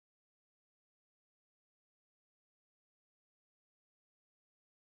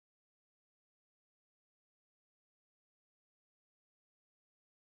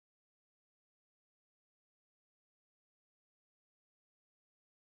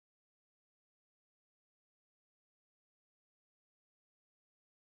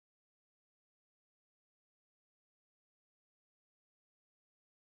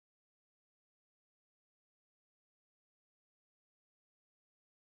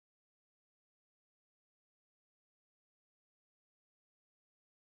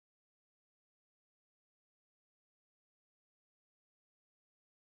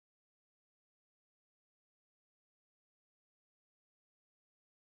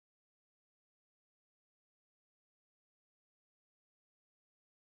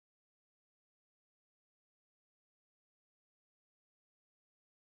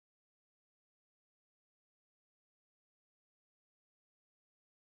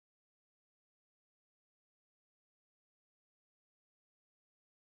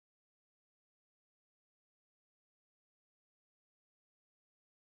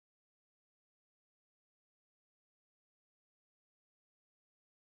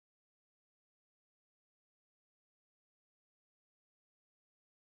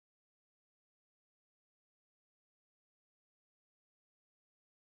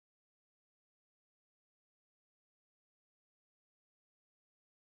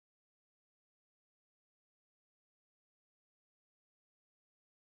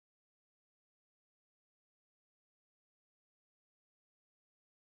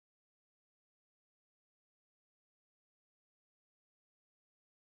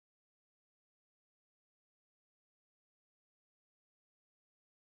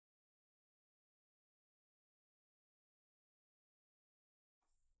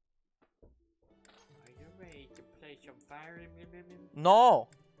play some Fire Emblem? No.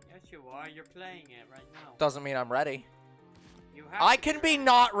 Yes, you are. You're playing it right now. Doesn't mean I'm ready. You have I to can be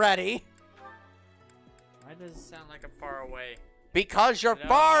not ready. Why does it sound like I'm far away? Because you're Hello?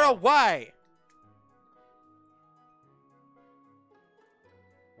 far away.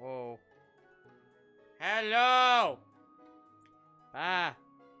 Whoa. Hello! Ah.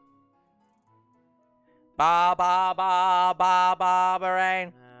 Ba ba ba ba ba ba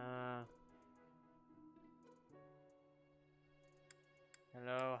rain.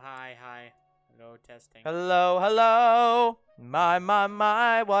 Hello, hi. Hello, testing. Hello, hello.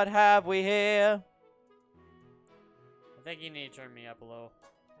 My, what have we here? I think you need to turn me up a little.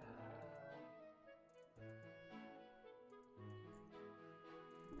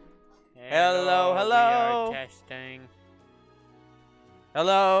 Hello, hello. We are testing.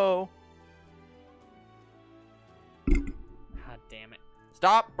 Hello. God damn it.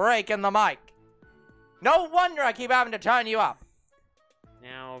 Stop breaking the mic. No wonder I keep having to turn you up.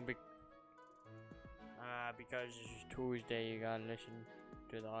 Now, because it's Tuesday, you gotta listen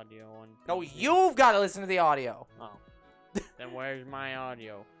to the audio on. No, PC. you've got to listen to the audio. Oh. Then where's my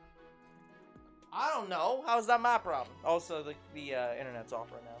audio? I don't know. How's that my problem? Also, the internet's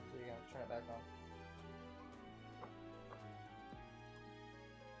off right now, so you're gonna turn it back on.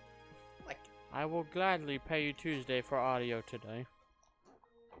 Like, I will gladly pay you Tuesday for audio today.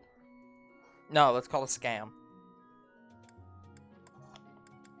 no, let's call it a scam.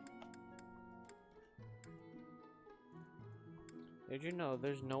 Did you know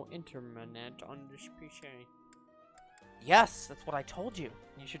there's no internet on this PC? Yes, that's what I told you.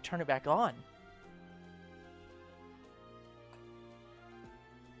 You should turn it back on.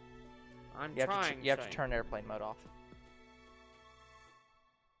 I'm You trying. have to turn airplane mode off.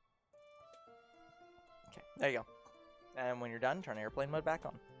 Okay, there you go. And when you're done, turn airplane mode back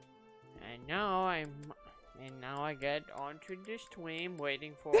on. And now I get onto the stream,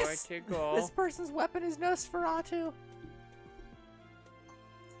 waiting for it to go. This person's weapon is Nosferatu.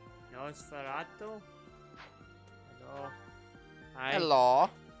 Nosferatu? Hello. Hi. Hello.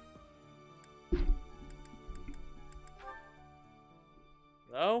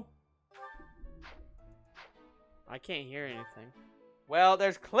 Hello? I can't hear anything. Well,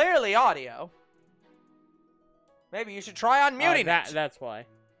 there's clearly audio. Maybe you should try unmuting it. That's why.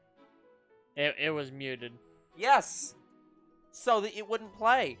 It was muted. Yes. So that it wouldn't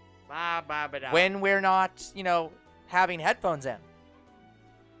play. Ba-ba-ba-da. When we're not, you know, having headphones in.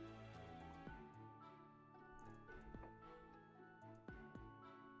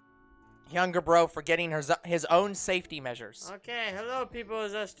 Younger bro forgetting his own safety measures. Okay, hello people,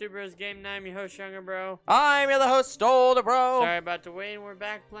 it's us, Two Bros Game Night. I'm your host, Younger Bro. I'm your the host, Older Bro. Sorry about the wait, we're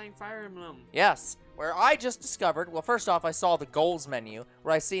back playing Fire Emblem. Yes, where I just discovered, well, first off, I saw the goals menu,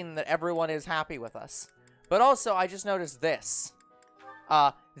 where I seen that everyone is happy with us. But also, I just noticed this.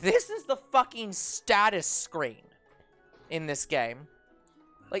 This is the fucking status screen in this game.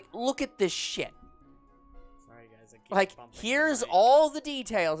 Like, look at this shit. Sorry guys, I keep Like, bumping here's the mic. all the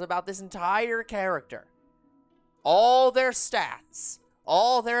details about this entire character. All their stats,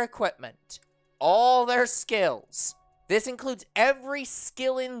 all their equipment, all their skills. This includes every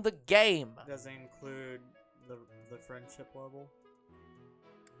skill in the game. Does it include the friendship level?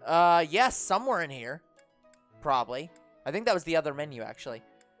 Yes, somewhere in here. Probably. I think that was the other menu, actually.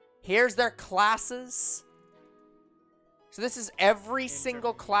 Here's their classes. So this is every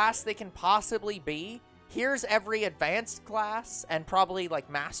single class they can possibly be. Here's every advanced class and probably,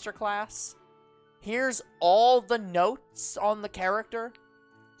 like, master class. Here's all the notes on the character.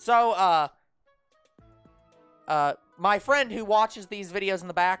 So, my friend who watches these videos in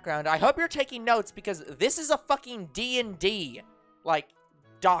the background, I hope you're taking notes because this is a fucking D&D, like,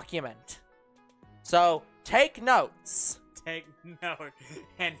 document. So, take notes. Take note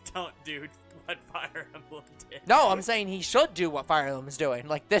and don't do what Fire Emblem did. No, I'm saying he should do what Fire Emblem is doing.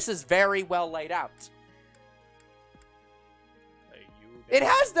 Like, this is very well laid out. It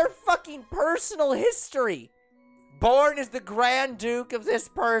has their fucking personal history. Born as the Grand Duke of this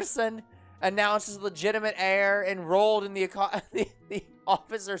person, announced as legitimate heir, enrolled in the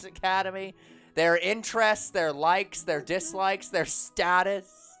Officers Academy. Their interests, their likes, their dislikes, their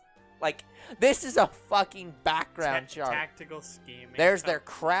status. Like, this is a fucking background chart. Tactical scheming. There's their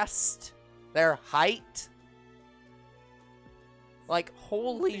crest, their height. Like,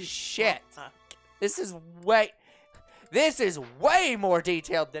 holy shit. This is way more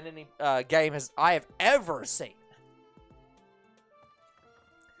detailed than any game I have ever seen.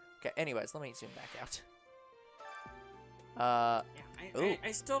 Okay, anyways, let me zoom back out.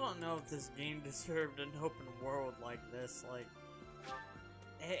 I still don't know if this game deserved an open world like this. Like,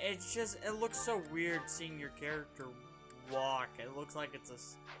 It's just, it looks so weird seeing your character walk. It looks like it's a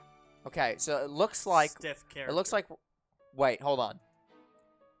Okay, so it looks like... stiff character. It looks like... Wait, hold on.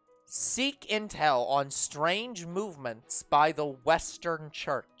 Seek intel on strange movements by the Western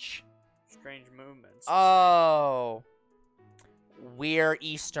Church. Strange movements. Oh. We're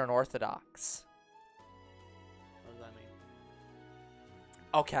Eastern Orthodox. What does that mean?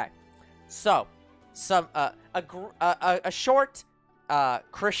 Okay. So, a short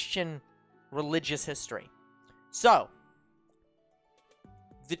Christian religious history. So,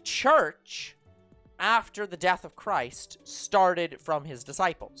 the church, after the death of Christ, started from his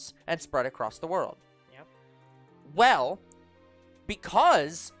disciples and spread across the world. Yep. Well,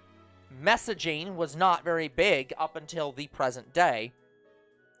 because messaging was not very big up until the present day,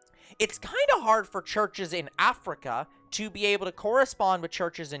 it's kind of hard for churches in Africa to be able to correspond with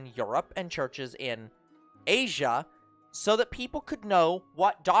churches in Europe and churches in Asia so that people could know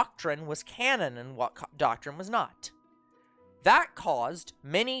what doctrine was canon and what doctrine was not. That caused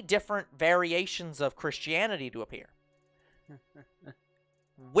many different variations of Christianity to appear.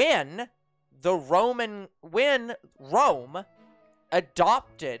 When Rome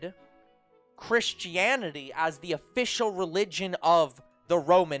adopted Christianity as the official religion of the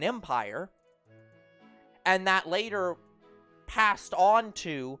Roman Empire, and that later passed on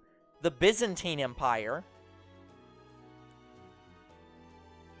to the Byzantine Empire,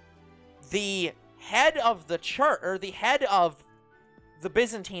 the head of the church, or the head of the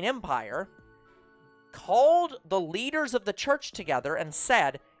Byzantine Empire, called the leaders of the church together and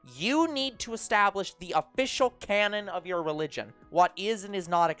said, you need to establish the official canon of your religion, what is and is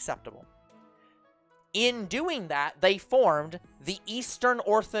not acceptable. In doing that, they formed the Eastern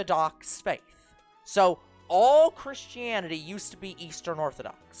Orthodox faith. So, all Christianity used to be Eastern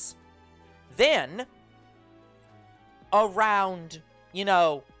Orthodox. Then, around,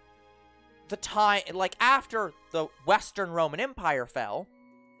 the time, like after the Western Roman Empire fell,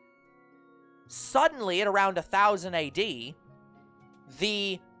 suddenly at around 1000 AD,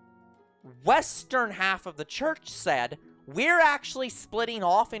 the western half of the church said, we're actually splitting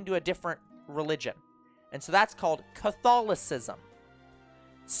off into a different religion. And so that's called Catholicism.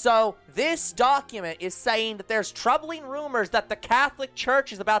 So this document is saying that there's troubling rumors that the Catholic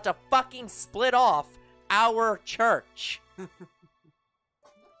Church is about to fucking split off our church.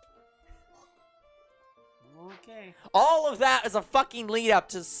 Okay. All of that is a fucking lead up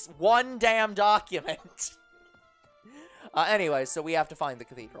to one damn document. Anyway, so we have to find the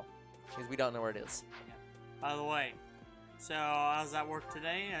cathedral. Because we don't know where it is. Yeah. By the way, so how's that work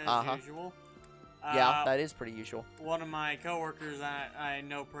today, as usual? Yeah, that is pretty usual. One of my coworkers I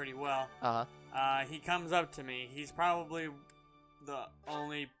know pretty well. He comes up to me. He's probably the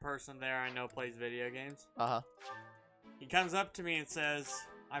only person there I know plays video games. He comes up to me and says,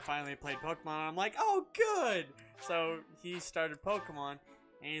 I finally played Pokemon. I'm like, oh, good. So he started Pokemon,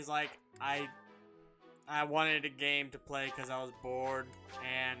 and he's like, I wanted a game to play because I was bored,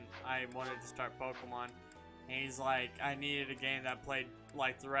 and I wanted to start Pokemon. And he's like, I needed a game that played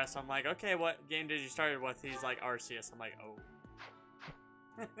like the rest. I'm like, okay, what game did you start with? He's like, Arceus. I'm like, oh.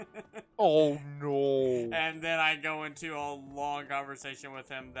 Oh, no. And then I go into a long conversation with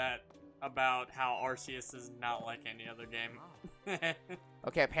him about how Arceus is not like any other game.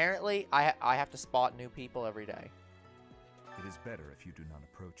 Okay, apparently I have to spot new people every day. It is better if you do not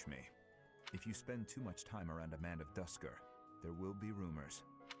approach me. If you spend too much time around a man of Dusker, there will be rumors.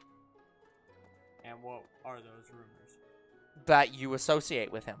 And what are those rumors? That you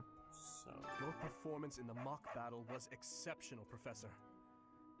associate with him. So Your performance in the mock battle was exceptional, Professor.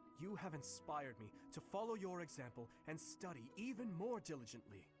 You have inspired me to follow your example and study even more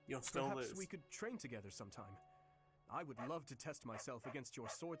diligently. you'll still Perhaps lose. we could train together sometime. I would love to test myself against your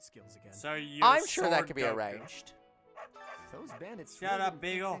sword skills again. So you're I'm sure that sword could be Goku. arranged. Those bandits Shut really up, didn't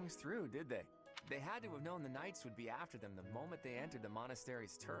think Beagle. things through, did they? They had to have known the knights would be after them the moment they entered the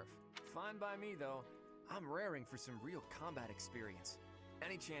monastery's turf. Fine by me, though. I'm raring for some real combat experience.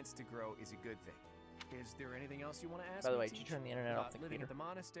 Any chance to grow is a good thing. Is there anything else you want to ask By the me, way, did you teacher? turn the internet off About the living computer? at the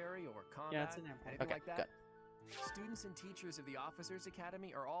monastery or combat? Yeah, it's in there. Anything Okay, like that? good. Students and teachers of the Officers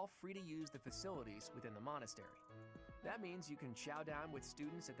Academy are all free to use the facilities within the monastery. That means you can chow down with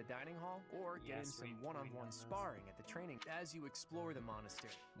students at the dining hall or get in Yes, some we one-on-one know this. sparring at the training as you explore the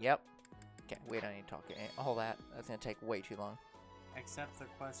monastery. Yep. Okay, wait, I need to talk. All that's gonna take way too long. Except the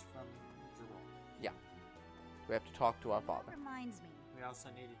quest from Jerome. We have to talk to our father. Reminds me. We also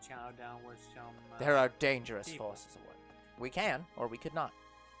need to chow down with some. There are dangerous people. forces at work. We can, or we could not.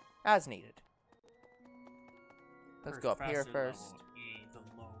 As needed. Let's go up here Professor first. level E,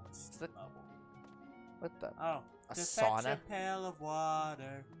 the lowest Is that- level. What the? Oh. A To sauna? fetch a pail of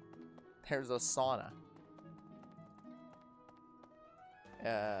water. There's a sauna.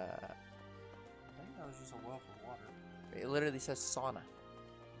 I think that was just a well for water. It literally says sauna.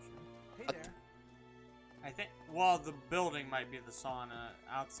 Hey Uh, there. I think, well, the building might be the sauna.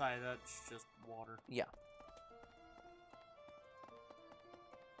 Outside, that's just water. Yeah.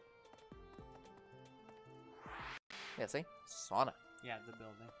 Yeah, see? Sauna. Yeah, the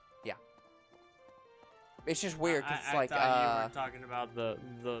building. Yeah. It's just weird, because it's I like, thought you were talking about the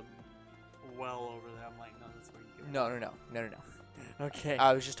well over there. I'm like, no, that's where you go. No. Okay.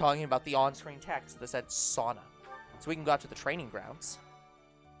 I was just talking about the on-screen text that said sauna. So we can go out to the training grounds.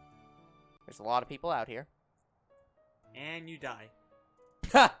 There's a lot of people out here. And you die.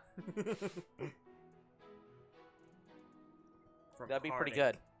 Ha! From That'd be pretty heartache.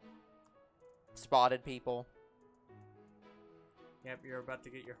 good. Spotted people. Yep, you're about to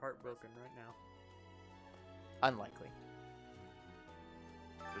get your heart broken right now. Unlikely.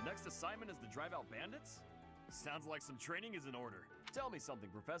 The next assignment is to drive out bandits? Sounds like some training is in order. Tell me something,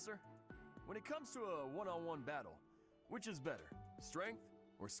 Professor. When it comes to a one-on-one battle, which is better, strength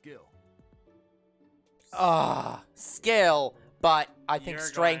or skill? Skill, but I think You're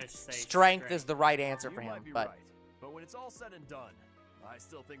strength gonna say strength is the right answer You for him. might be But right, but when it's all said and done, I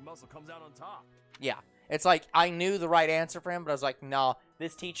still think muscle comes out on top. yeah, it's like I knew the right answer for him, but I was like, no,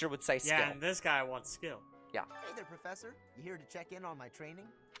 this teacher would say skill. Yeah, and this guy wants skill. Yeah. Hey there, Professor. You here to check in on my training?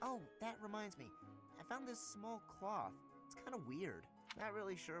 Oh, that reminds me. I found this small cloth. It's kind of weird. Not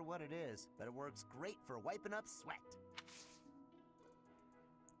really sure what it is, but it works great for wiping up sweat.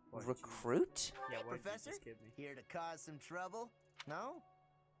 What did you- Recruit? Yeah, Hey, what did you Professor? just give me? Here to cause some trouble? No?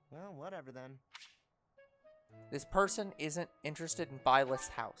 Well, whatever then. This person isn't interested in Violet's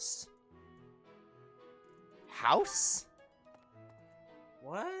house. House?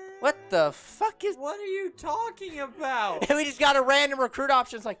 What? What the fuck is... What are you talking about? we just got a random recruit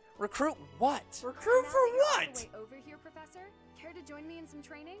option. It's like, recruit what? Recruit Now for that you're all what? the way over here, Professor, care to join me in some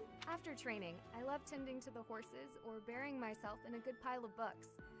training? After training, I love tending to the horses or burying myself in a good pile of books.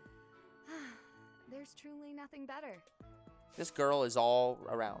 There's truly nothing better. This girl is all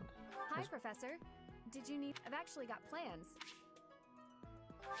around. Hi, Professor. Did you need... I've actually got plans.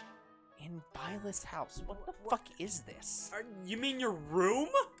 In Violet's house. What the fuck is this? You mean your room?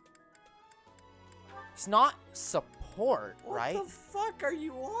 It's not support, What right? the fuck are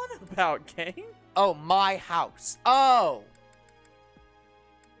you on about, game? Oh, my house. Oh!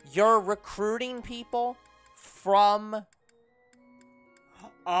 You're recruiting people from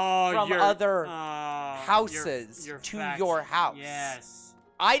Oh, From your, other houses houses to your house. Yes.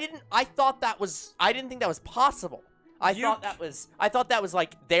 I didn't think that was possible. I thought that was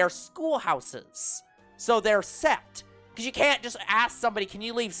like their schoolhouses. So they're set. Because you can't just ask somebody, can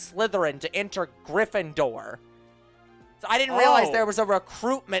you leave Slytherin to enter Gryffindor? So I didn't realize there was a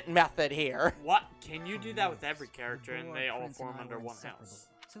recruitment method here. What? Can you do that with every character and they all form under one house?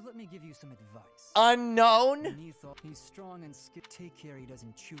 So let me give you some advice. Unknown? He's strong and skilled. Take care he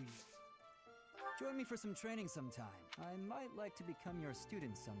doesn't chew you. Join me for some training sometime. I might like to become your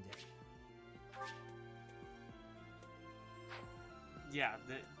student someday. Yeah,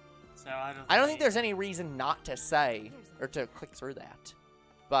 so I don't think there's any reason not to say, or to click through that.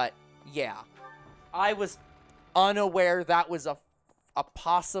 But, yeah. I was unaware that was a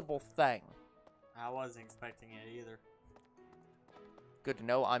possible thing. I wasn't expecting it either. Good to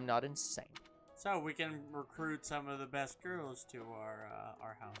know I'm not insane. So we can recruit some of the best girls to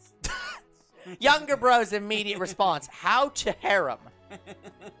our house. Younger bro's immediate response, how to harem.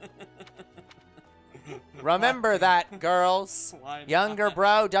 Remember that, girls. Younger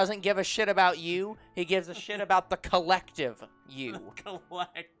bro doesn't give a shit about you. He gives a shit about the collective you.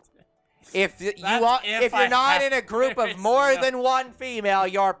 If you're not in a group of more than one female,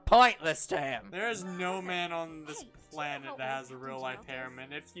 you're pointless to him. There is no man on this planet that has a real life harem,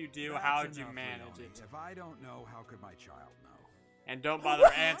 and if you do, how would you manage it? If I don't know, how could my child know? And don't bother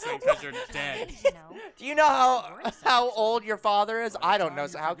answering because you're dead. Do you know how old your father is? I don't know,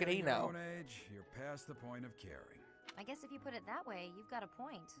 so how could he know? Age, you're past the point of caring. I guess if you put it that way, you've got a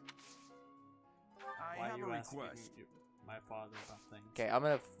point. I Why have you a asking request. my father about things? Okay, I'm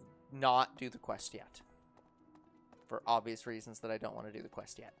gonna not do the quest yet. For obvious reasons that I don't want to do the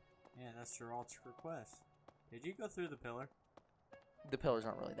quest yet. Yeah, that's your ultra request. Did you go through the pillar? The pillars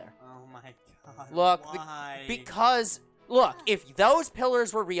aren't really there. Oh my god. Look, why? because, look, if those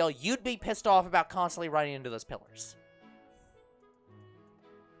pillars were real, you'd be pissed off about constantly running into those pillars.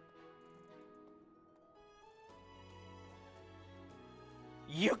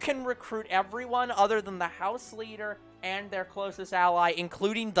 You can recruit everyone other than the house leader and their closest ally,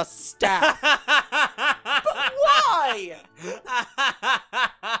 including the staff. Why?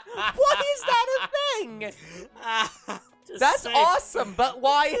 Why is that a thing? That's awesome, but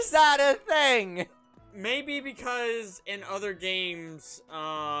why is that a thing? Maybe because in other games,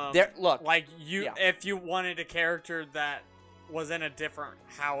 look, like if you wanted a character that was in a different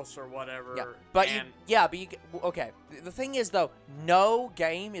house or whatever. Yeah, okay. The thing is, though, no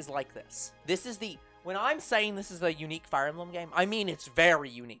game is like this. When I'm saying this is a unique Fire Emblem game, I mean it's very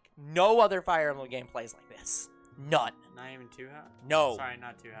unique. No other Fire Emblem game plays like this. None. Not even Two Houses? No. Sorry,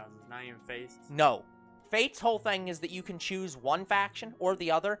 not Two Houses. Not even Fates? No. Fate's whole thing is that you can choose one faction or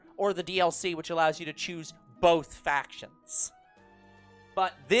the other, or the DLC, which allows you to choose both factions.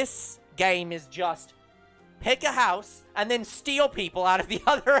 But this game is just pick a house and then steal people out of the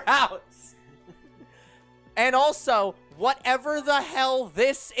other house. And also, whatever the hell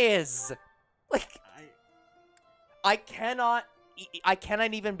this is, like, I cannot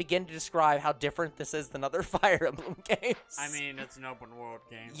even begin to describe how different this is than other Fire Emblem games. I mean, it's an open world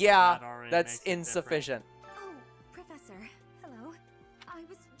game. Yeah, that's insufficient. Oh, Professor. Hello. I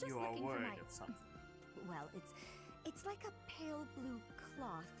was just looking for my... something. Well, it's like a pale blue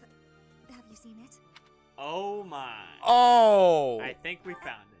cloth. Have you seen it? Oh my. Oh. I think we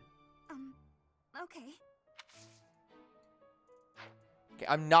found it. Okay. Okay,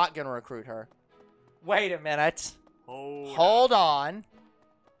 I'm not gonna recruit her. Wait a minute. Hold on.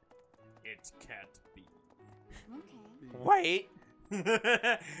 It's Cat B. Okay. Wait.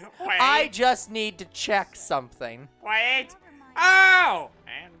 I just need to check something. Wait. Oh!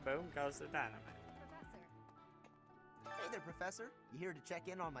 And boom goes the dynamite. Hey there, Professor. You here to check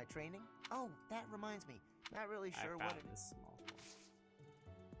in on my training? Oh, that reminds me. Not really sure what it is.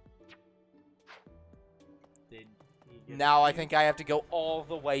 Now I think I have to go all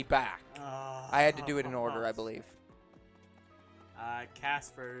the way back. I had to do it in order, I believe.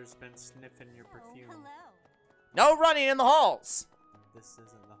 Casper's been sniffing your perfume. Hello. No running in the halls. This isn't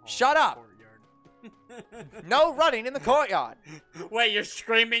the hall. Shut up. Courtyard. No running in the courtyard. Wait, you're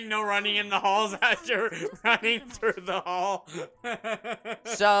screaming no running in the halls as you're running through the hall?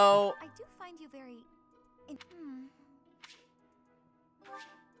 So... I do find you very... No.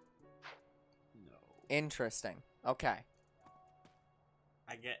 Interesting. Okay.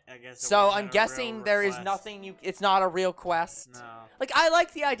 I guess. So I'm guessing there is nothing it's not a real quest. No. Like, I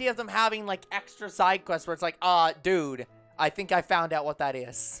like the idea of them having, like, extra side quests where it's like, dude, I think I found out what that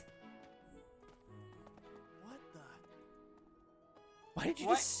is. What the? Why did you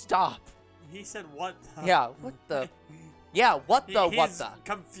just stop? He said what the? Yeah, what the? Yeah, what the, He's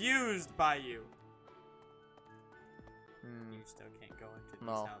confused by you. You still can't go into these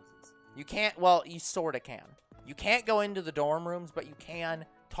houses. You can't, well, you sorta can. You can't go into the dorm rooms, but you can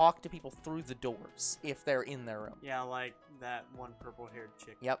talk to people through the doors if they're in their room. Yeah, like that one purple-haired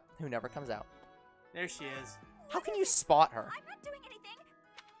chick. Yep, who never comes out. There she is. How can you spot her? I'm not doing anything.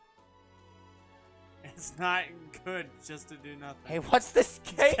 It's not good just to do nothing. Hey, what's this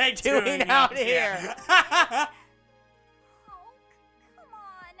cake doing out here? Oh, come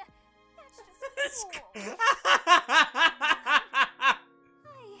on. That's just cool.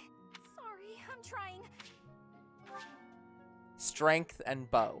 Sorry, I'm trying. Strength and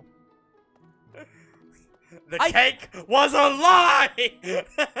bow. The cake was a lie!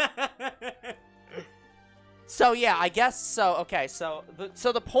 So yeah, I guess so. Okay, so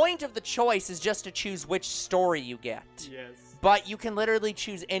the point of the choice is just to choose which story you get. Yes. But you can literally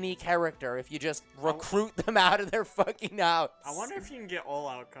choose any character if you just recruit them out of their fucking house. I wonder if you can get all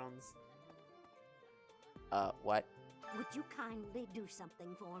outcomes. What? Would you kindly do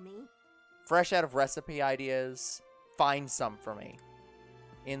something for me? Fresh out of recipe ideas, find some for me.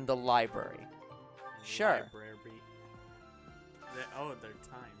 In the library. Sure. Library. They're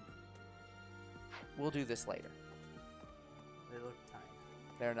timed. We'll do this later. They look timed.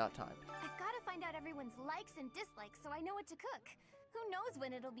 They're not timed. I've got to find out everyone's likes and dislikes so I know what to cook. Who knows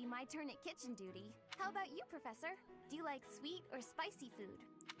when it'll be my turn at kitchen duty? How about you, Professor? Do you like sweet or spicy food?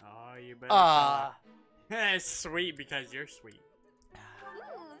 Oh, you better. It's sweet because you're sweet.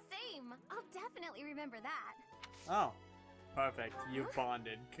 Ooh, same. I'll definitely remember that. Oh, perfect. You've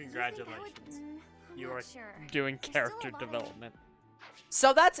bonded. Congratulations. You are sure. doing character development.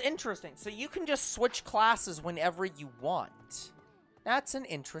 So that's interesting. So you can just switch classes whenever you want. That's an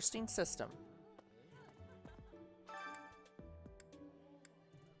interesting system.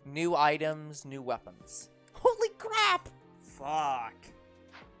 New items, new weapons. Holy crap! Fuck.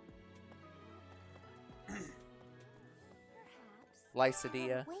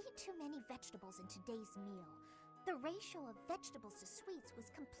 Lycidia. Way too many vegetables in today's meal. The ratio of vegetables to sweets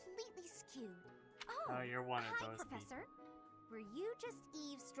was completely skewed. Oh, you're one of hi, those Professor. Were you just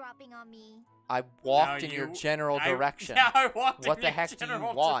eavesdropping on me? I walked No, in your you- general direction. Yeah, I walked What in the your heck do you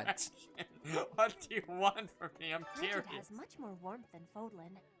general want? direction. What do you want from me? I'm Frigid curious. has much more warmth than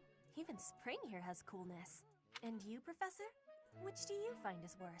Fodlan. Even spring here has coolness. And you, Professor? Which do you find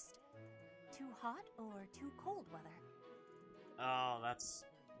is worst? Too hot or too cold weather? Oh, that's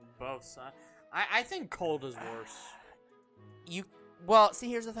both sides. I think cold is worse. Well, see,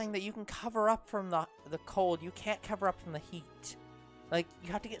 here's the thing that you can cover up from the cold. You can't cover up from the heat. Like,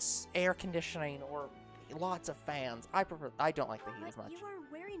 you have to get air conditioning or lots of fans. I don't like the heat as much. You are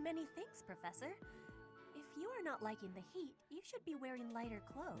wearing many things, Professor. If you are not liking the heat, you should be wearing lighter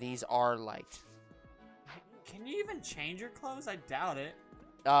clothes. These are light. Can you even change your clothes? I doubt it.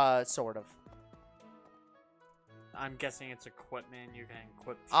 Sort of. I'm guessing it's equipment. You can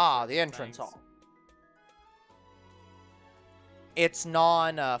equip. The entrance hall. It's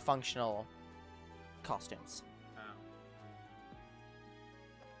non-functional costumes. Oh.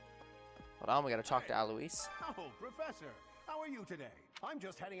 Hold on, we gotta talk to Alois. Oh, Professor, how are you today? I'm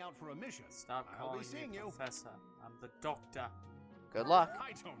just heading out for a mission. Stop I'll calling be seeing me you. Professor. I'm the doctor. Good luck.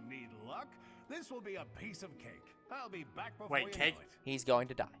 I don't need luck. This will be a piece of cake. I'll be back before Wait, you cake? know it. He's going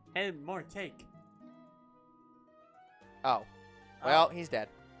to die. Hey, more cake. Oh. Well, he's dead.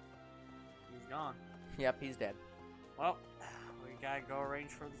 He's gone. Yep, he's dead. Well, we gotta go arrange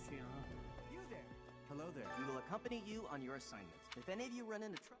for the funeral. You there. Hello there. We will accompany you on your assignment. If any of you run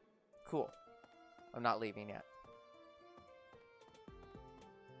into trouble... Cool. I'm not leaving yet.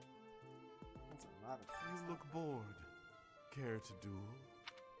 That's a lot of You look bored. Care to duel?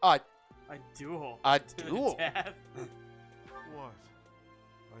 A duel. A To the duel? death. What?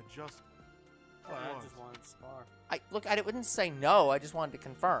 I just... Well, I What? just wanted to spar. I wouldn't say no. I just wanted to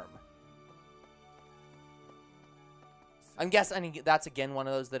confirm. I'm guessing that's again one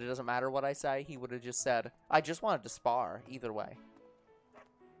of those that it doesn't matter what I say. He would have just said, I just wanted to spar. Either way.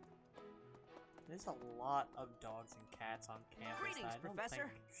 There's a lot of dogs and cats on campus. Greetings, that I don't Professor.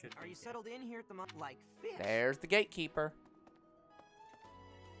 think should Are be you here. settled in here at the like fish? There's the gatekeeper.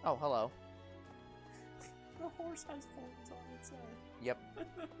 Oh, hello. The horse has horns on its head. Yep.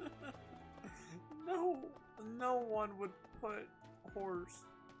 No one would put horse.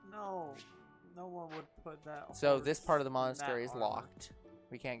 No one would put that. So horse this part of the in monastery that is armor. locked.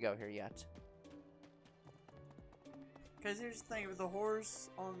 We can't go here yet. Because here's the thing: if the horse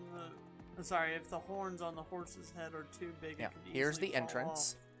on the, sorry, if the horns on the horse's head are too big, Yeah. it could Here's easily the fall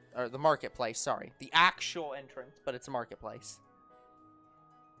entrance, off. or the marketplace. Sorry, the actual entrance, but it's a marketplace.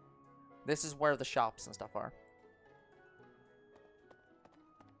 This is where the shops and stuff are.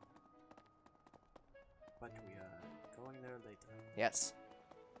 But we are going there later. Yes.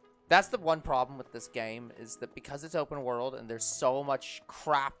 That's the one problem with this game, is that because it's open world and there's so much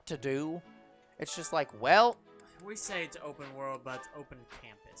crap to do, it's just like, well... We say it's open world, but it's open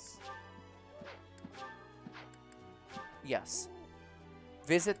campus. Yes.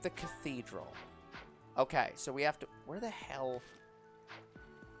 Visit the cathedral. Okay, so we have to... Where the hell...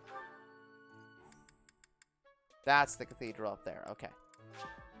 That's the cathedral up there. Okay.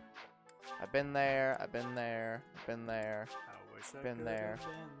 I've been there. I've been there. I've been there. I wish I Been could there. have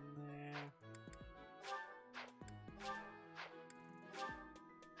been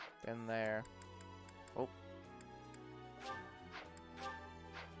there. Been there. Oh.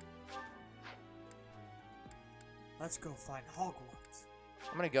 Let's go find Hogwarts.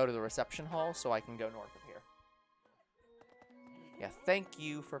 I'm gonna go to the reception hall so I can go north of here. Yeah, thank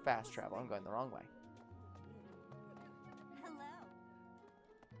you for fast travel. I'm going the wrong way.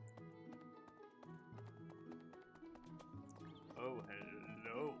 Oh,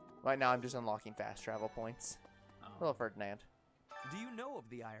 hello. Right now, I'm just unlocking fast travel points. Hello, Ferdinand. Do you know of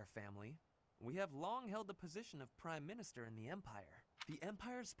the Eyre family? We have long held the position of Prime Minister in the Empire. The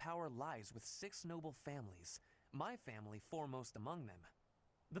Empire's power lies with 6 noble families, my family foremost among them.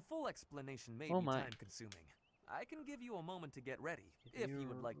 The full explanation may be time-consuming. I can give you a moment to get ready, if you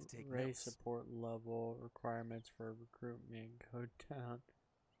would like to take raise notes. support level requirements for recruitment go down.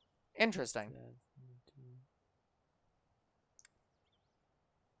 Interesting.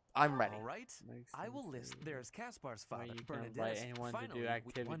 I'm ready. All right, I will list. There's Caspar's father, you can invite Bernadette. anyone to Finally, do one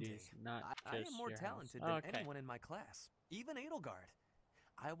activities, day, not I just am more your talented house. than anyone in my class, even Edelgard.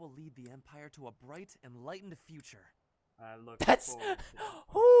 I will lead the Empire to a bright, enlightened future. I look That's forward to it.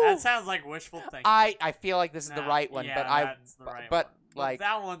 Whew. That sounds like wishful thinking. I feel like this is the right one, yeah, but I that's the right but one. like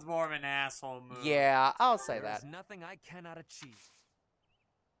that one's more of an asshole move. yeah, I'll say that. There's nothing I cannot achieve.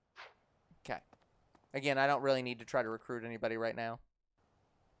 Okay. Again, I don't really need to try to recruit anybody right now.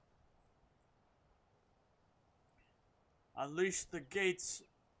 Unleash the gates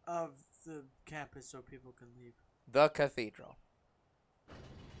of the campus so people can leave. The cathedral.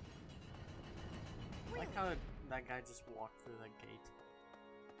 I like how that guy just walked through the gate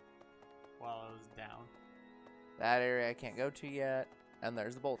while I was down. That area I can't go to yet. And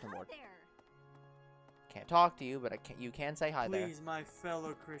there's the bulletin board. Can't talk to you, but you can say hi there. Please, my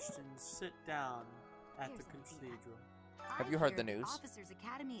fellow Christians, sit down at the cathedral. Have you heard the news? The Officers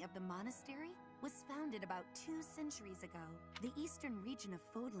Academy of the monastery was founded about 2 centuries ago. The eastern region of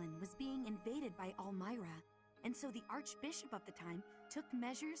Fodlan was being invaded by Almyra, and so the Archbishop of the time took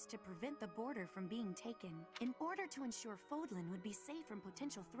measures to prevent the border from being taken. In order to ensure Fodlan would be safe from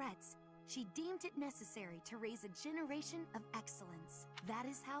potential threats, she deemed it necessary to raise a generation of excellence. That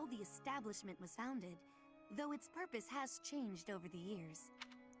is how the establishment was founded, though its purpose has changed over the years.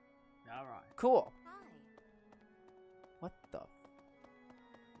 Alright. Cool. What the?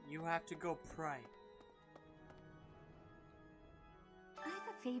 You have to go pray. I have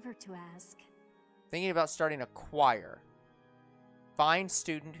a favor to ask. Thinking about starting a choir. Find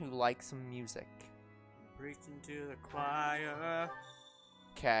student who likes music. Preaching to the choir.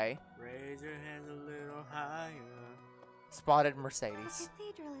 Okay. Raise your hands a little higher. Spotted Mercedes. The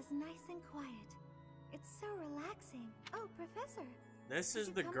cathedral is nice and quiet. It's so relaxing. Oh, Professor. This is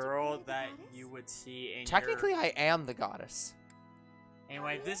the girl that you would see in Technically, I am the goddess.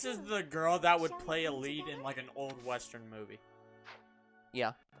 Anyway, this is the girl that would play a lead in like an old Western movie.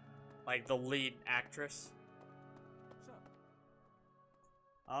 Yeah. Like the lead actress.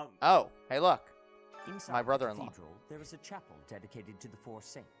 Oh, hey look. Inside My brother-in-law. the cathedral, there is a chapel dedicated to the 4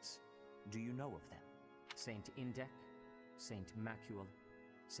 saints. Do you know of them? Saint Indec, Saint Macule,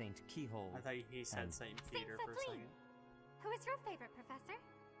 Saint Keyhole. I thought he said Saint Peter for a second. Who is your favorite, Professor?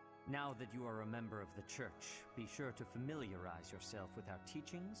 Now that you are a member of the church, be sure to familiarize yourself with our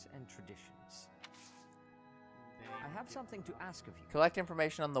teachings and traditions. I have something to ask of you. Collect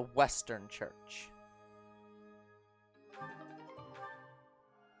information on the Western Church.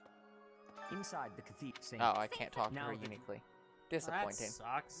 Inside the cathedral. Oh, I can't talk to her uniquely. Disappointing. That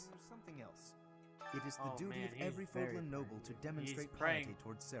sucks. There's something else. It is the duty of every Fodlan noble to demonstrate piety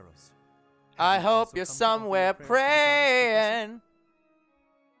towards Seros. I hope you're somewhere praying.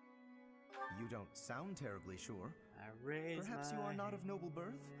 You don't sound terribly sure. Perhaps you are not of noble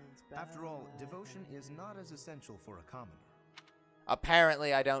birth? After all, devotion is not as essential for a commoner.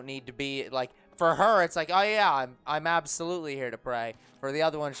 Apparently, I don't need to be, like, for her, it's like, oh yeah, I'm absolutely here to pray. For the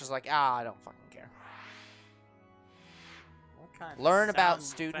other one, it's just like, I don't fucking care. What kind Learn of about sound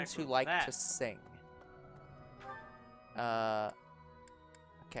students effect who was like that? to sing. Okay,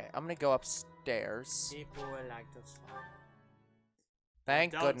 I'm gonna go upstairs. People would like to sing.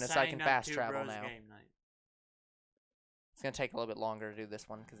 Thank Don't goodness I sign can up fast to travel Bros now. Game Night. It's gonna take a little bit longer to do this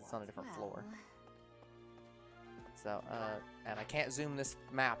one because it's on a different floor. So, and I can't zoom this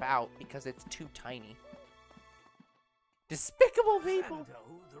map out because it's too tiny. Despicable people!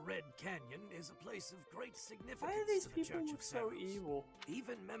 Xanadu, the Red Canyon, is a place of great significance Why do these to the people Church look of so Seros. evil?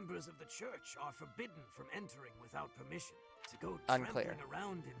 Even members of the church are forbidden from entering without permission. To go Unclear. trampling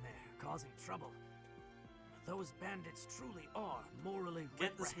around in there, causing trouble. Those bandits truly are morally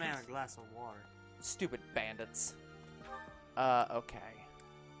Get this man a reprehensible. glass of water. Stupid bandits. Okay.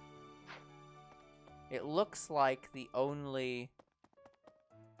 It looks like the only...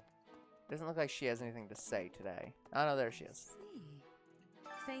 Doesn't look like she has anything to say today. Oh no, there she is.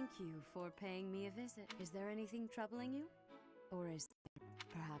 Thank you for paying me a visit. Is there anything troubling you? Or is there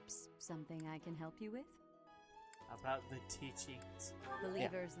perhaps something I can help you with? About the teachings.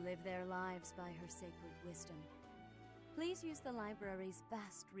 Believers live their lives by her sacred wisdom. Please use the library's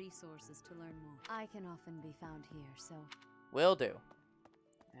vast resources to learn more. I can often be found here, so... Will do.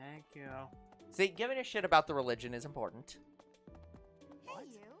 Thank you. See, giving a shit about the religion is important. Hey,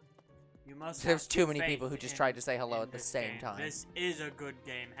 you. You must There's have too many faith people who just in- tried to say hello in at the this same game. time. This is a good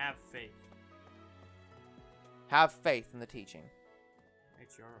game. Have faith. Have faith in the teaching.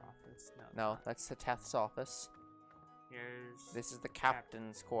 It's your office. No, that's Seteth's office. Here's This is the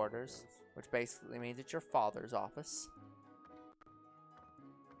captain's quarters, which basically means it's your father's office.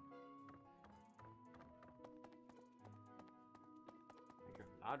 like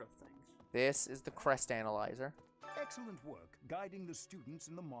a lot of things. This is the crest analyzer. Excellent work guiding the students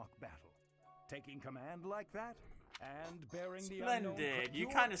in the mock battle. Taking command like that, and bearing the unknown. Splendid. You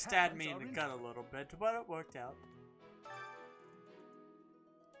Your kind of stabbed me in talents the are gut a little bit, but it worked out.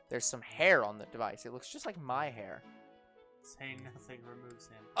 There's some hair on the device. It looks just like my hair. Saying nothing removes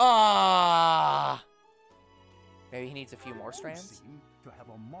him. Ah! Maybe he needs a few more You strands? seem to have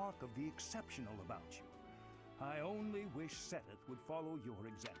a mark of the exceptional about you. I only wish Seteth would follow your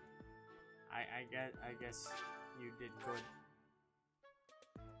example. I guess you did good.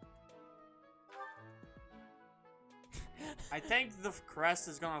 I think the crest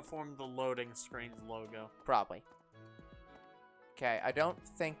is gonna form the loading screen's logo. Probably. Okay, I don't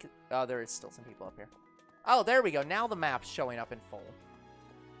think... Oh, there is still some people up here. Oh, there we go. Now the map's showing up in full.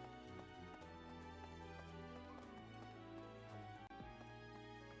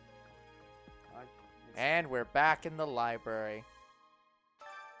 And we're back in the library.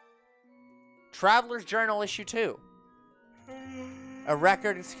 Traveler's Journal Issue 2. A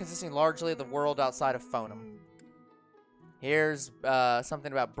record consisting largely of the world outside of Phonum. Here's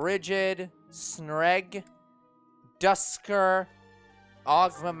something about Brigid, Snreg, Dusker,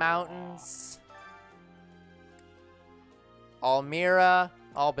 Ogma Mountains, Almira,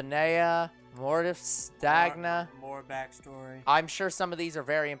 Albanea, Mortis, Dagna. More backstory. I'm sure some of these are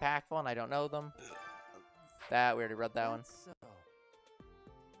very impactful and I don't know them. We already read that one.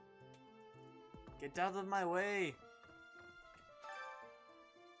 Get out of my way.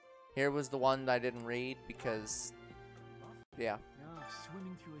 Here was the one that I didn't read because, yeah.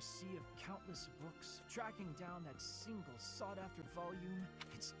 Swimming through a sea of countless books, tracking down that single sought-after volume,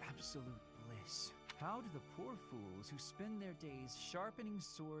 it's absolute bliss. How do the poor fools who spend their days sharpening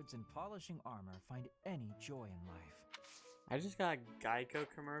swords and polishing armor find any joy in life? I just got a Geico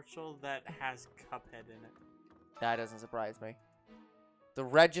commercial that has Cuphead in it. That doesn't surprise me. The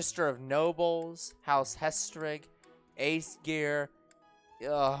Register of Nobles, House Hestrig, Ace Gear.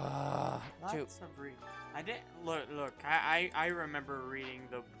 I didn't look. I remember reading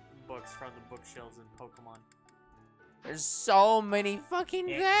the books from the bookshelves in Pokemon. There's so many fucking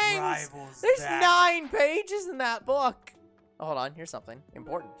things. Rivals There's that. 9 pages in that book. Oh, hold on, here's something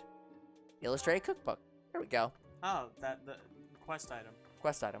important. Illustrated cookbook. There we go. Oh, the quest item.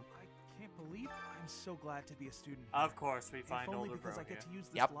 Quest item. I can't believe I'm so glad to be a student here. Of course, we find if only older because bro I get here. to use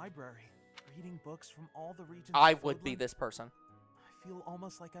this Yep. library, reading books from all the regions. I of would be Fodlan. this person. I feel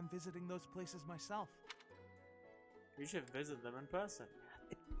almost like I'm visiting those places myself. You should visit them in person.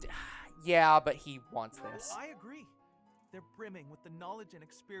 Yeah, but he wants this. I agree. They're brimming with the knowledge and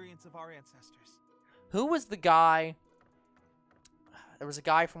experience of our ancestors. Who was the guy? There was a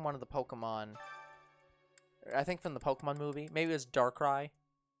guy from one of the Pokemon. I think from the Pokemon movie. Maybe it was Darkrai.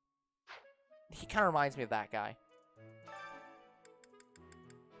 He kind of reminds me of that guy.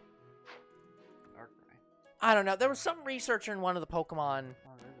 Darkrai. I don't know. There was some researcher in one of the Pokemon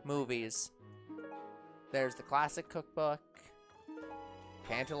movies. There's the classic cookbook.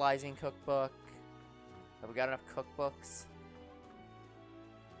 Tantalizing cookbook. Have we got enough cookbooks?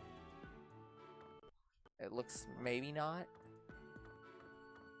 It looks maybe not.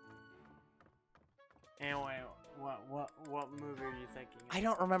 Anyway, what movie are you thinking of? I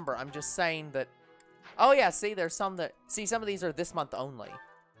don't remember. I'm just saying that. Oh yeah, see, there's some that. See, some of these are this month only.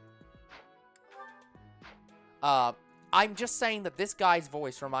 I'm just saying that this guy's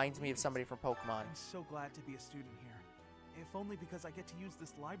voice reminds me of somebody from Pokemon. I'm so glad to be a student here. If only because I get to use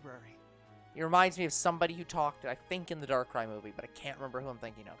this library. He reminds me of somebody who talked, I think, in the Darkrai movie, but I can't remember who I'm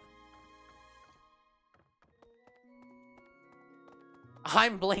thinking of.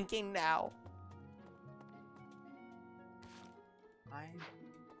 I'm blinking now. I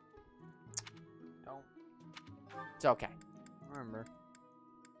don't. It's okay. Remember.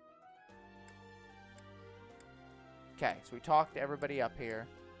 Okay, so we talked to everybody up here.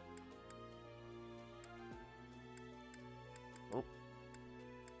 Oh.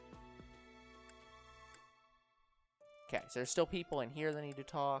 Okay, so there's still people in here that need to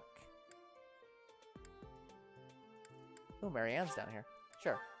talk. Oh, Marianne's down here.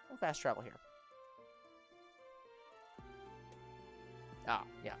 Sure, we'll fast travel here. Ah,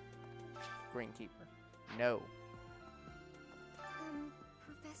 yeah. Greenkeeper. No.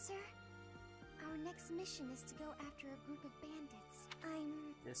 Professor? Our next mission is to go after a group of bandits.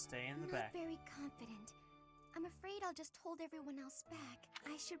 I'm Just stay in the not back. very confident. I'm afraid I'll just hold everyone else back.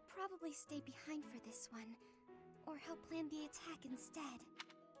 I should probably stay behind for this one, or help plan the attack instead.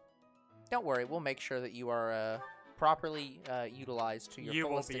 Don't worry, we'll make sure that you are properly utilized to your You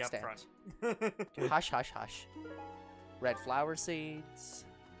will fullest be up extent. front. Hush, hush, hush. Red flower seeds.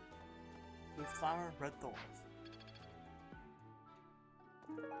 Blue flower, red thorns.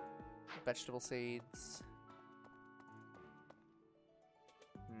 Vegetable seeds.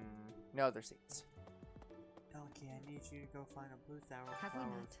 No other seeds. Donkey, I need you to go find a blue flower Have we with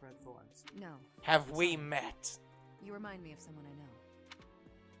met? red thorns. No. Have we met? You remind me of someone I know.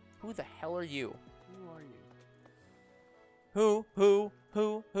 Who the hell are you? Who are you?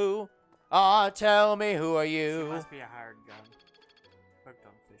 Who? Ah, tell me, who are She you? must be a hired gun. Hooked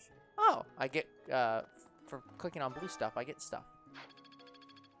on fishing. Oh, I get, for clicking on blue stuff, I get stuff.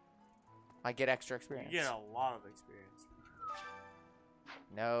 I get extra experience. You get a lot of experience.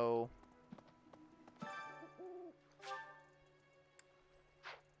 No.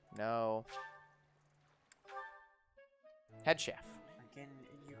 No. Head chef. Again,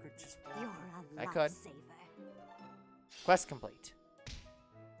 you could just. You're a I could. lifesaver. Quest complete.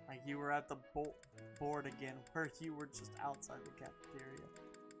 Like you were at the board again, where you were just outside the cafeteria.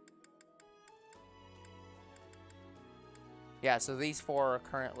 Yeah, so these 4 are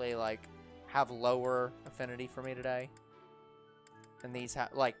currently, like, have lower affinity for me today. And these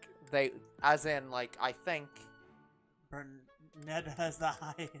have, like, they, as in, like, I think... Ned has the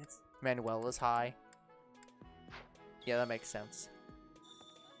highest. Manuel is high. Yeah, that makes sense.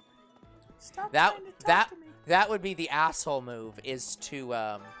 Stop that trying to talk that to me. that would be the asshole move, is to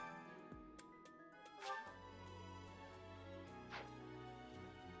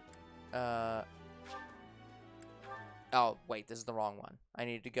oh wait, this is the wrong one. I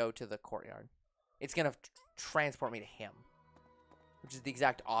need to go to the courtyard. It's gonna transport me to him, which is the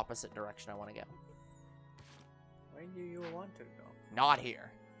exact opposite direction I want to go. Where do you want to go? Not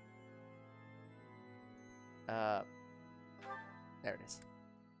here. There it is.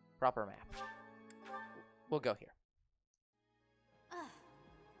 Proper map. We'll go here.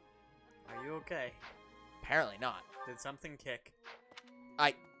 Are you okay? Apparently not. Did something kick?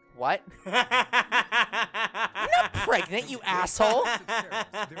 What? You're not pregnant, you asshole!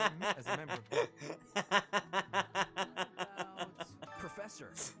 Professor,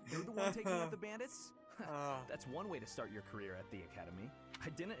 you're the one taking out the bandits? That's one way to start your career at the academy. I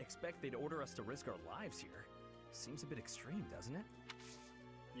didn't expect they'd order us to risk our lives here. Seems a bit extreme, doesn't it?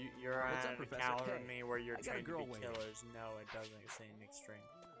 You're What's on up, an Professor? account Hey, of me where you're I got a trained to girl be waiting. killers. No, it doesn't seem extreme.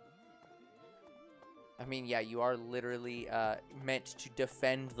 I mean, yeah, you are literally meant to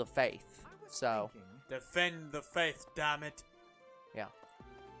defend the faith. So Defend the faith, damn it. yeah.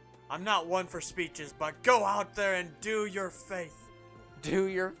 I'm not one for speeches, but go out there and do your faith. Do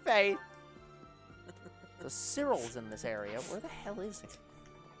your faith. The Cyril's in this area. Where the hell is it?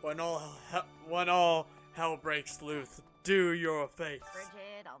 When all hell breaks loose, do your faith.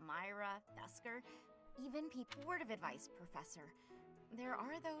 Bridget, Elmira, Dusker, even people. Word of advice, Professor. There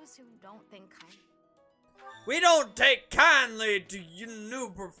are those who don't think kind. We don't take kindly to you new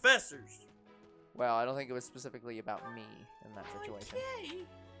professors. Well, I don't think it was specifically about me in that situation. Okay.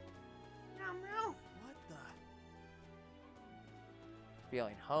 Meow meow. What the?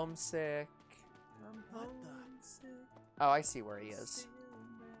 Feeling homesick. What the? Oh, I see where he is.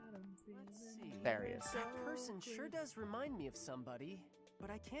 Let's see. There he is. That person sure does remind me of somebody, but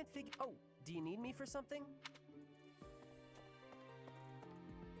I can't figure. Oh, do you need me for something?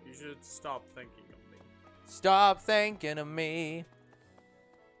 You should stop thinking of me. Stop thinking of me.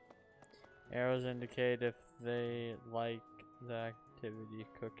 Arrows indicate if they like the activity,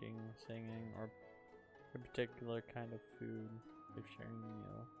 cooking, singing, or a particular kind of food. If sharing a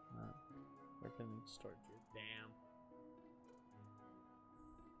meal, where can they start your damn?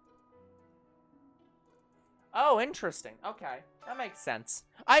 Oh, interesting. Okay, that makes sense.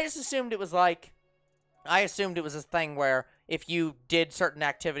 I just assumed it was like, I assumed it was a thing where if you did certain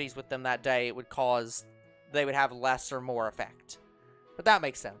activities with them that day, it would cause, they would have less or more effect. But that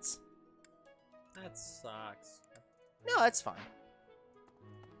makes sense. That sucks. No, that's fine.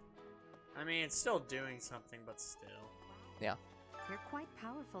 I mean, it's still doing something, but still. Yeah. You're quite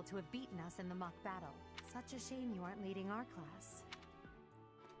powerful to have beaten us in the mock battle. Such a shame you aren't leading our class.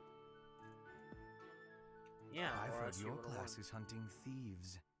 Yeah, I've or heard else you your would've class won. is hunting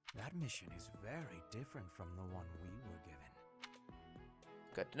thieves. That mission is very different from the one we were given.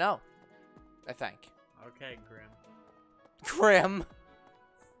 Good to know. I think. Okay, Grim. Grim.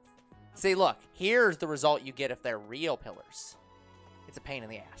 See, look. Here's the result you get if they're real pillars. It's a pain in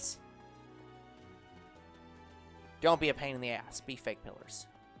the ass. Don't be a pain in the ass. Be fake pillars.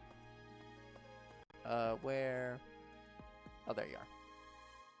 Where? Oh, there you are.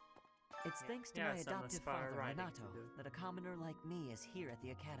 It's thanks to Yeah, my some adoptive aspire father, writing to Renato, do. that a commoner like me is here at the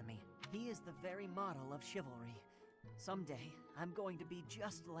academy. He is the very model of chivalry. Someday, I'm going to be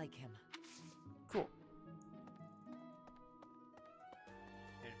just like him. Cool.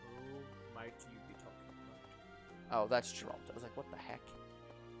 And who might you be talking about? Oh, that's Geralt. I was like, what the heck?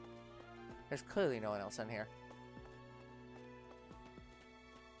 There's clearly no one else in here.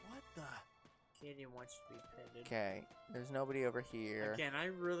 What the? Kitty wants to be petted. Okay, there's nobody over here. Again, I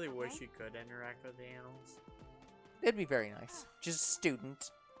really wish you could interact with the animals. It'd be very nice. Just student.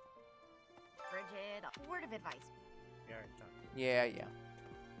 Bridget, word of advice. You already talked. Yeah, yeah.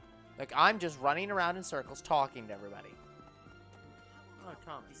 Like, I'm just running around in circles talking to everybody. Oh,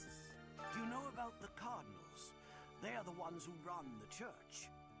 Thomas. Do you know about the Cardinals? They are the ones who run the church.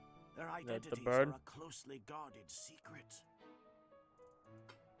 Their identities bird? are a closely guarded secret.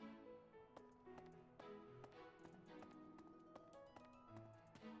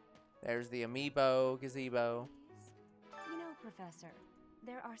 There's the amiibo gazebo. You know, Professor,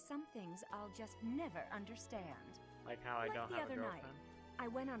 there are some things I'll just never understand. Like how I don't have a girlfriend? Night, I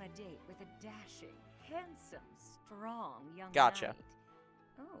went on a date with a dashing, handsome, strong young Gotcha. knight.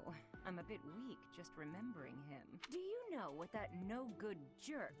 Oh, I'm a bit weak just remembering him. Do you know what that no-good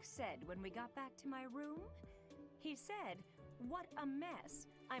jerk said when we got back to my room? He said, "What a mess.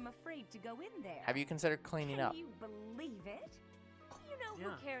 I'm afraid to go in there." Have you considered cleaning up? Can you believe it? You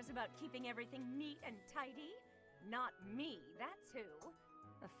know who cares about keeping everything neat and tidy? Not me, that's who.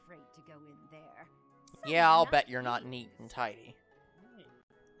 Afraid to go in there. Yeah, I'll bet you're not neat and tidy.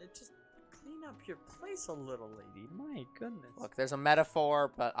 Just clean up your place a little, lady. My goodness. Look, there's a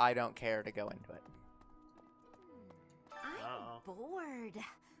metaphor, but I don't care to go into it. I'm bored.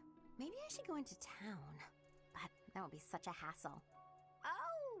 Maybe I should go into town. But that would be such a hassle.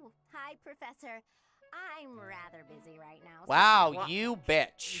 Oh, hi, Professor. I'm rather busy right now. Wow, you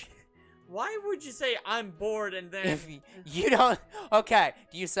bitch. Why would you say I'm bored and then... If you don't... Okay,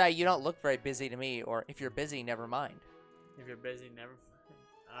 do you say you don't look very busy to me, or if you're busy, never mind? If you're busy, never...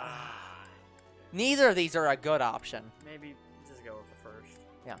 Neither of these are a good option. Maybe just go with the first.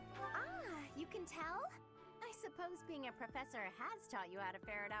 Yeah. You can tell? I suppose being a professor has taught you how to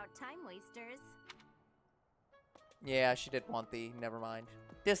ferret out time wasters. Yeah, she did want the never mind.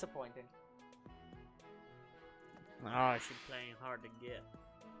 Disappointing. Oh, she's playing hard to get.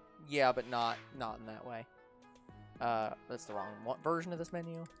 Yeah, but not in that way. That's the wrong version of this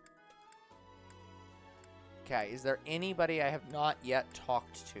menu. Okay, is there anybody I have not yet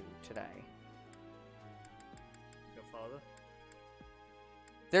talked to today? Your father?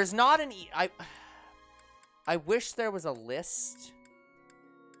 There's not an I wish there was a list.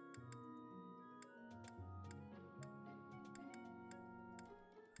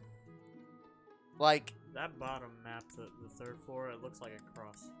 Like that bottom map, the third floor, it looks like a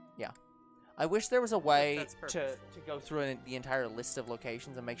cross. Yeah. I wish there was a way That's to go through the entire list of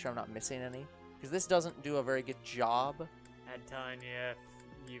locations and make sure I'm not missing any. Because this doesn't do a very good job at telling you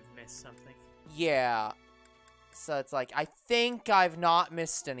if you've missed something. Yeah. So it's like, I think I've not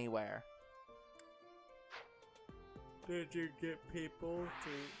missed anywhere. Did you get people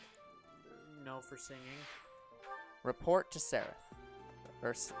to know for singing? Report to Seraph.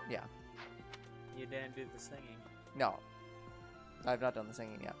 Or, yeah. You didn't do the singing. No. I've not done the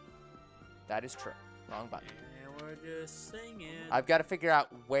singing yet. That is true. Wrong button. And we're just singing. I've got to figure out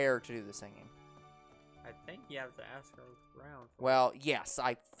where to do the singing. I think you have to ask her around. Well, yes,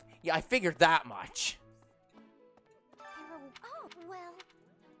 I figured that much. Oh, well.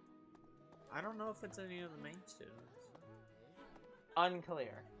 I don't know if it's any of the main students.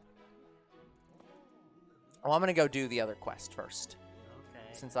 Unclear. Oh, I'm going to go do the other quest first. Okay.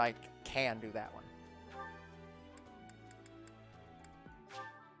 Since I can do that one.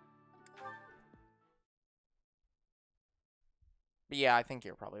 But yeah, I think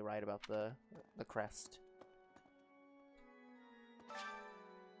you're probably right about the crest.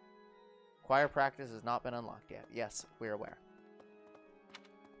 Choir practice has not been unlocked yet. Yes, we're aware.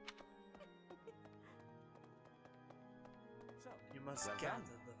 So, you must well gather done.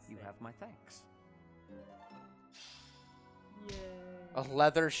 the You have my thanks. Yay. A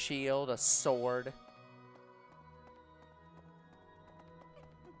leather shield, a sword.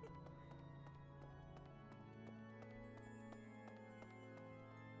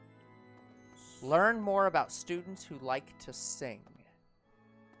 Learn more about students who like to sing.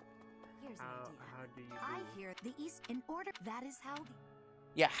 Here's an idea. How do you do? I hear the East in order. That is how.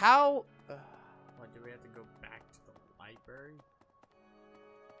 Yeah, how... What, do we have to go back to the library?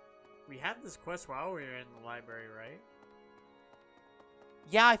 We had this quest while we were in the library, right?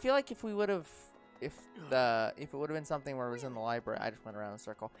 Yeah, I feel like if we would have... If it would have been something where it was in the library, I just went around in a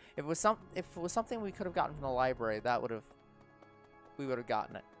circle. If it was something we could have gotten from the library, we would have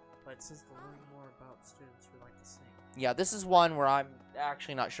gotten it. But it says to learn more about students who like to sing. Yeah, this is one where I'm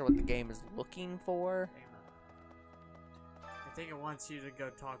actually not sure what the game is looking for. I think it wants you to go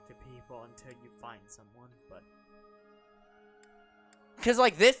talk to people until you find someone, but... Because,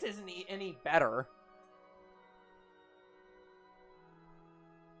 like, this isn't any better.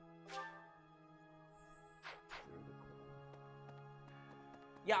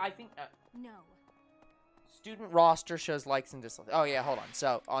 Yeah, I think... No. Student roster shows likes and dislikes. Oh, yeah, hold on.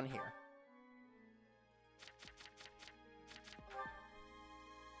 So, on here.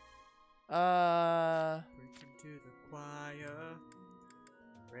 Preaching to the choir.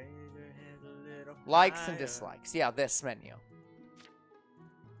 Raise your hands a little Likes higher. and dislikes. Yeah, this menu.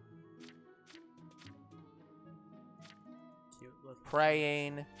 Cute looking.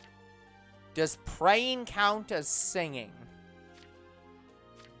 Praying. Does praying count as singing?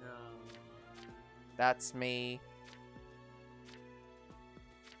 No. That's me.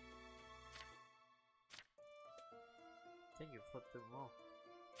 I think you flipped them all.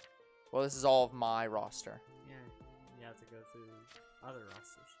 Well, this is all of my roster. Yeah, you have to go through other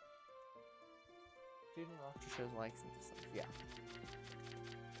rosters. Student roster shows likes and dislikes. Yeah.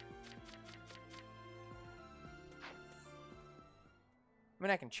 I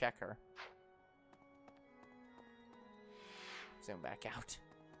mean, I can check her. Zoom back out.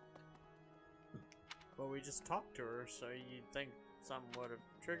 Well, we just talked to her, so you'd think something would have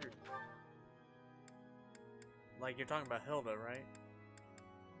triggered. Like, you're talking about Hilda, right?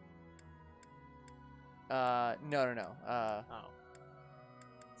 No. Oh.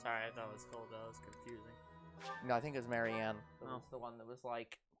 Sorry, I thought it was Hilda. It was confusing. No, I think it was Marianne. That was the one that was,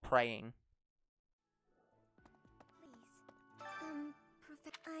 like, praying. Please.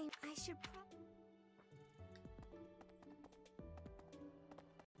 I should probably...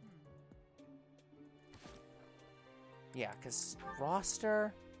 Yeah, because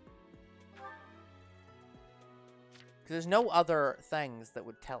roster... Because there's no other things that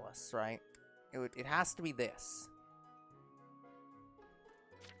would tell us, right? It has to be this.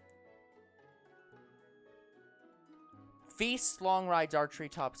 Feast, long rides, archery,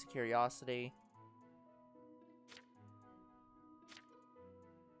 topics of curiosity.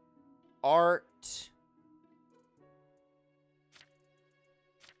 Art.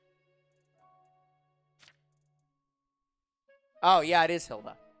 Oh, yeah, it is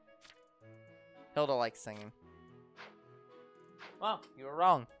Hilda. Hilda likes singing. Well, you were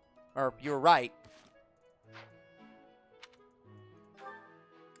wrong. Or, you were right.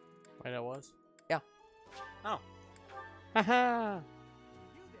 Wait, it was? Yeah. Oh. Haha!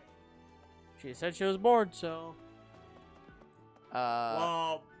 She said she was bored, so...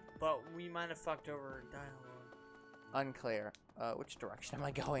 Well, but we might have fucked over her dialogue. Unclear. Which direction am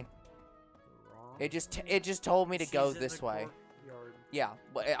I going? Wrong. It just told me to go this way. Courtyard. Yeah,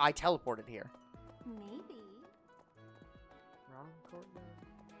 but I teleported here. Maybe. Wrong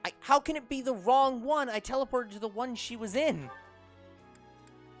courtyard. How can it be the wrong one? I teleported to the one she was in.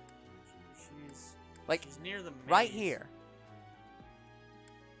 She's near the maze. Right here.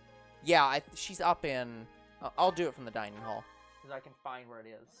 Yeah, she's up in... I'll do it from the dining hall. Because I can find where it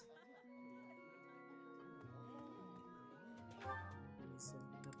is.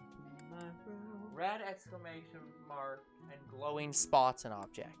 Red exclamation mark and glowing spots and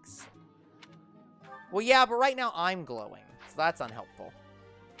objects. Well, yeah, but right now I'm glowing. So that's unhelpful.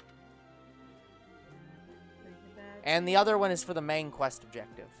 And the other one is for the main quest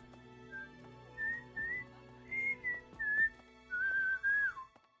objective.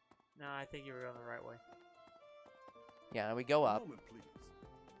 No, I think you were going the right way. Yeah, and we go up. Moment, please.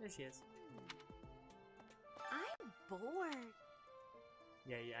 There she is. I'm bored.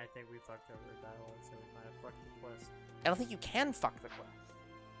 Yeah, I think we fucked over the dialogue, so we might have fucked the quest. I don't think you can fuck the quest.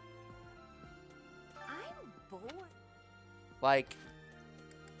 I'm bored. Like...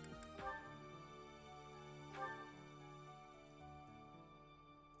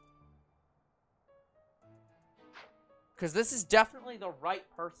 Because this is definitely the right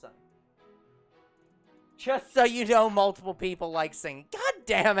person. Just so you know, multiple people like singing. God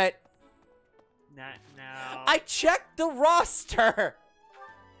damn it! No. I checked the roster!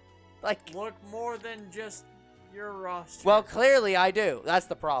 Like... Look more than just your roster. Well, clearly I do. That's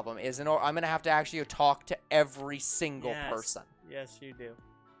the problem. I'm going to have to actually talk to every single person. Yes, you do.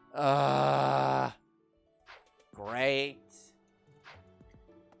 Great.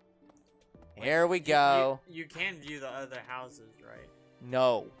 Here we go. You can view the other houses, right?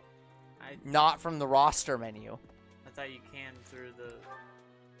 No. Not from the roster menu. I thought you can through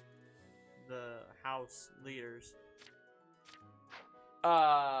the house leaders.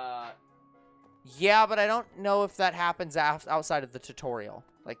 Yeah, but I don't know if that happens outside of the tutorial,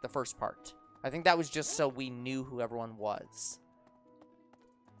 like the first part. I think that was just so we knew who everyone was.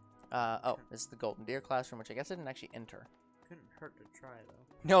 Oh, this is the Golden Deer classroom, which I guess I didn't actually enter. Couldn't hurt to try, though.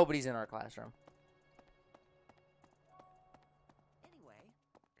 Nobody's in our classroom. Anyway.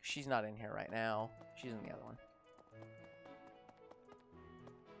 She's not in here right now. She's in the other one. Wow.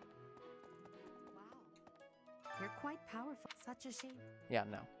 You're quite powerful. Such a shame. Yeah,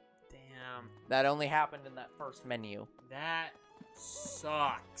 no. Damn. That only happened in that first menu. That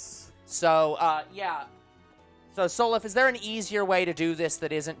sucks. So, yeah. So, Solif, is there an easier way to do this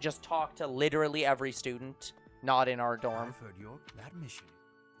that isn't just talk to literally every student not in our dorm? I've heard that mission.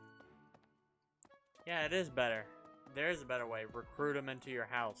 Yeah, it is better. There is a better way. Recruit them into your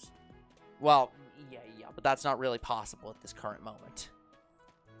house. Well, yeah, but that's not really possible at this current moment.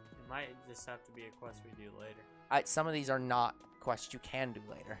 It might just have to be a quest we do later. Some of these are not quest you can do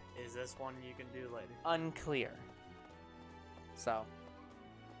later. Is this one you can do later? Unclear. So.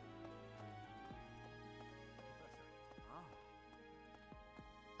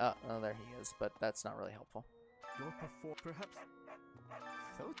 Oh, there he is, but that's not really helpful. Your perhaps.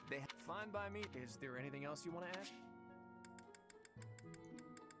 So they fine by me. Is there anything else you want to add?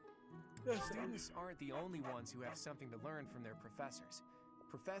 Students aren't the only ones who have something to learn from their professors.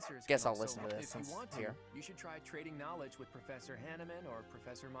 Professors. Guess I'll also, listen to this if since you want it's to, here. you should try trading knowledge with Professor Hanneman or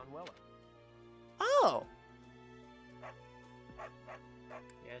Professor Manuela. Oh.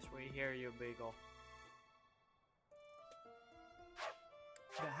 Yes, we hear you, Beagle.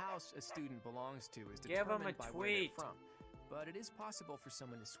 The house a student belongs to is Give him determined a by where they're tweet. from, but it is possible for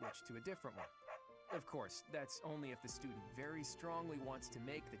someone to switch to a different one. Of course, that's only if the student very strongly wants to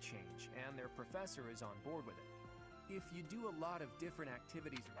make the change and their professor is on board with it. If you do a lot of different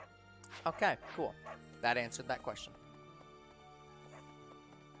activities... Okay, cool. That answered that question.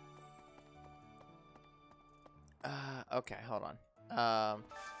 Okay, hold on.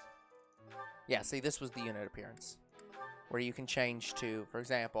 Yeah, see, this was the unit appearance. Where you can change to, for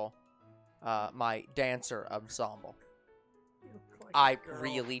example, my dancer ensemble. Like I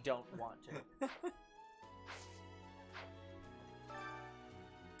really don't want to.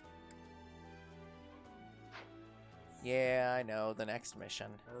 Yeah, I know, the next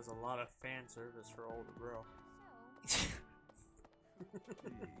mission. That was a lot of fan service for older bro.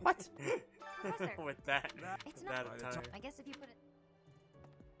 What? With that, It's that not. attire. I guess if you put it.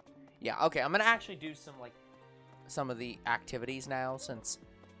 Yeah, okay, I'm gonna actually do some of the activities now, since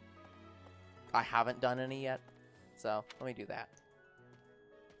I haven't done any yet. So, let me do that.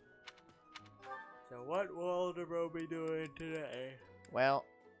 So what will older bro be doing today? Well,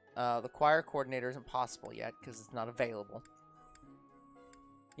 the choir coordinator isn't possible yet, because it's not available.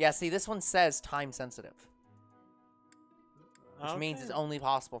 Yeah, see, this one says time sensitive. Which means it's only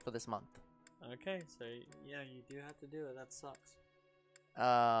possible for this month. Okay, so yeah, you do have to do it. That sucks.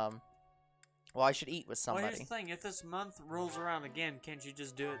 Well, I should eat with somebody. Well, here's the thing. If this month rolls around again, can't you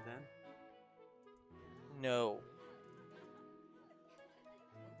just do it then? No.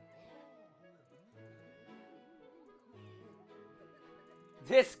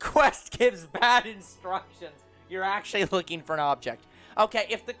 This quest gives bad instructions. You're actually looking for an object. Okay,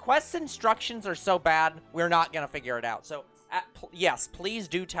 if the quest's instructions are so bad, we're not going to figure it out. So, yes, please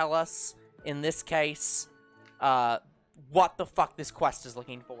do tell us, in this case, what the fuck this quest is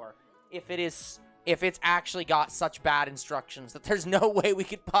looking for. If it's actually got such bad instructions that there's no way we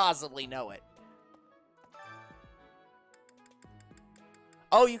could possibly know it.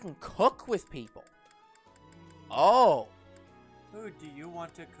 Oh, you can cook with people. Oh. Who do you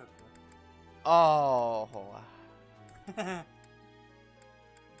want to cook with? Oh.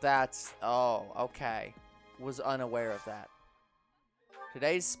 That's... Oh, okay. Was unaware of that.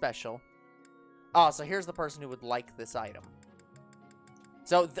 Today's special. Oh, so here's the person who would like this item.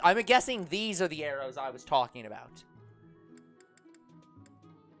 So, I'm guessing these are the arrows I was talking about.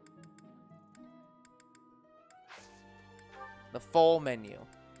 The full menu.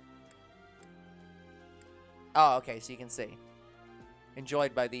 Oh, okay, so you can see.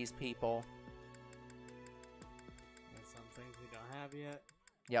 Enjoyed by these people. There's some things we don't have yet.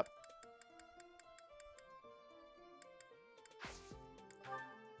 Yep.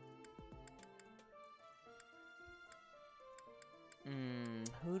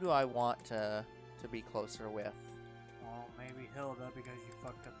 Who do I want to be closer with? Well, maybe Hilda, because you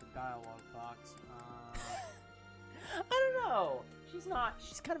fucked up the dialogue box. I don't know.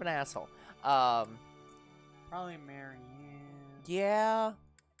 She's kind of an asshole. Probably Marianne. Yeah.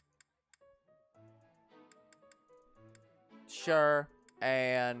 Sure.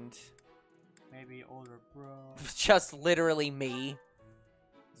 And maybe older bro. Just literally me.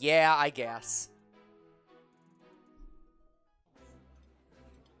 Yeah, I guess.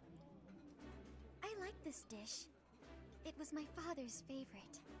 I like this dish. It was my father's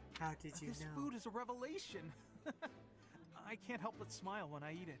favorite. How did you This know? food is a revelation. I can't help but smile when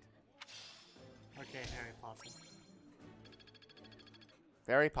I eat it. Okay, Harry Potter.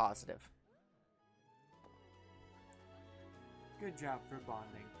 Very positive. Good job for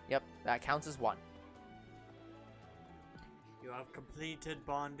bonding. Yep, that counts as one. You have completed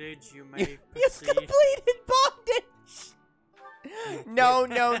bondage. You may You've proceed. completed bondage! No,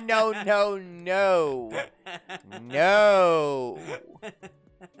 no, no, no, no. No.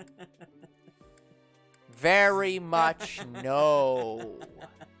 Very much no.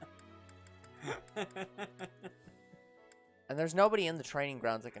 And there's nobody in the training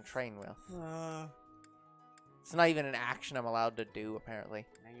grounds I can train with. It's not even an action I'm allowed to do, apparently.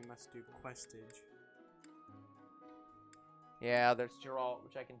 Now you must do questage. Yeah, there's Geralt,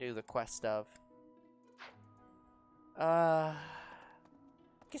 which I can do the quest of.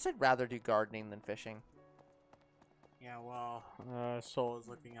 Guess I'd rather do gardening than fishing. Yeah, well, Soul is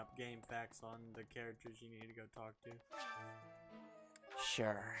looking up game facts on the characters you need to go talk to.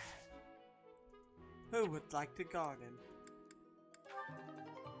 Sure. Who would like to garden?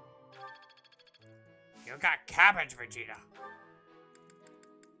 You got cabbage, Vegeta.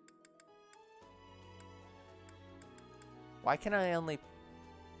 Why can I only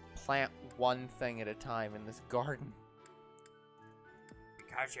plant one thing at a time in this garden?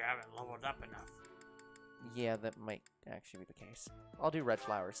 Because you haven't leveled up enough. Yeah, that might actually be the case. I'll do red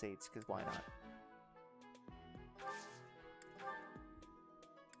flower seeds, because why not?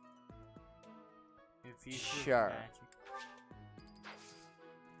 Sure.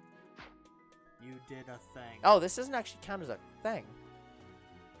 You did a thing. Oh, this doesn't actually count as a thing.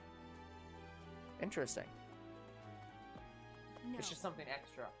 Interesting. No. It's just something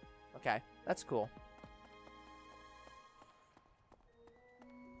extra. Okay, that's cool.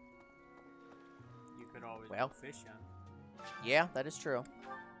 You could always Well, go fishing. Yeah, that is true.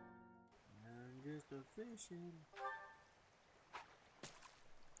 I'm just a fishing.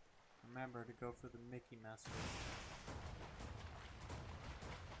 Remember to go for the Mickey message.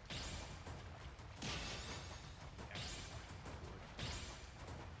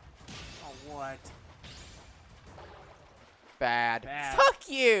 Oh, what? Bad. Bad. Fuck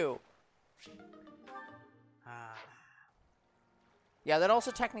you! Yeah, that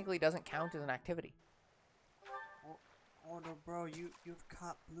also technically doesn't count as an activity. Oh no, bro, you've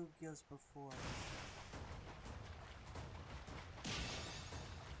caught bluegills before.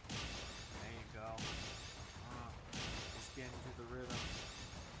 There you go. Just get into the rhythm.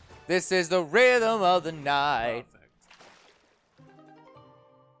 This is the rhythm of the night. Perfect.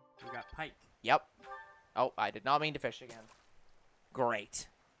 You got pike. Yep. Oh, I did not mean to fish again. Great.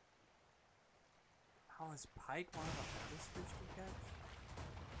 How is pike one of the hardest fish to catch?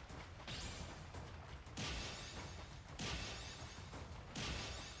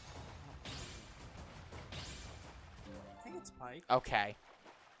 I think it's pike. Okay.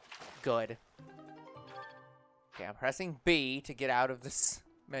 Good. Okay, I'm pressing B to get out of this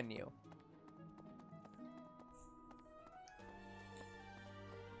menu.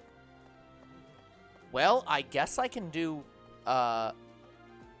 Well, I guess I can do a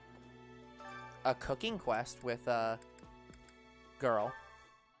cooking quest with a girl.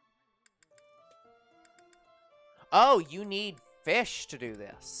 Oh, you need fish to do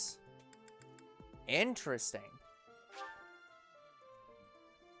this. Interesting.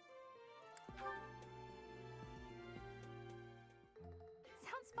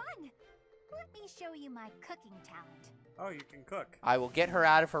 Sounds fun. Let me show you my cooking talent. Oh, you can cook. I will get her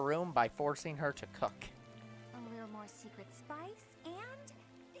out of her room by forcing her to cook. A little more secret spice and...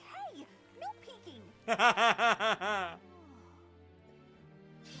 Hey! No peeking!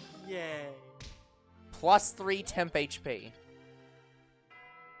 Yay. +3 temp HP.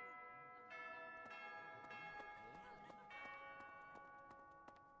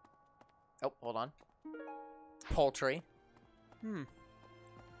 Oh, hold on. Poultry.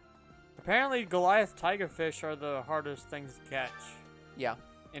 Apparently, Goliath tigerfish are the hardest things to catch. Yeah.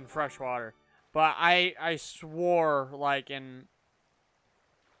 In fresh water. But I swore, like, in...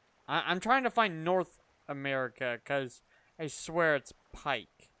 I'm trying to find North America, because I swear it's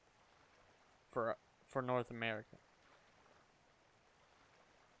pike for North America.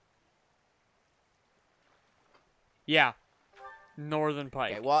 Yeah. Northern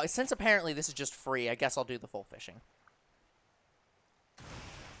pike. Okay, well, since apparently this is just free, I guess I'll do the full fishing.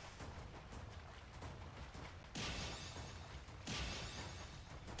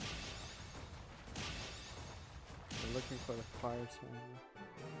 We're looking for the fire sign.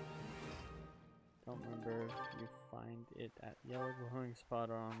 Don't remember if you find it at yellow glowing spot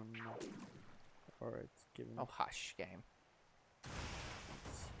or on the map. Or it's given... Oh, hush, game.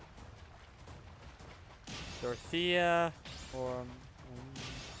 Dorothea or...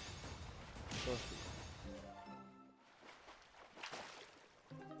 Dorothea.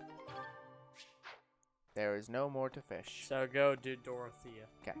 There is no more to fish. So go do Dorothea.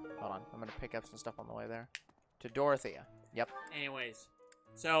 Okay, hold on. I'm going to pick up some stuff on the way there. To Dorothea. Yep. Anyways,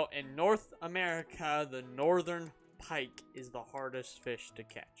 so in North America, the northern pike is the hardest fish to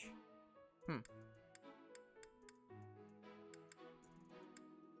catch.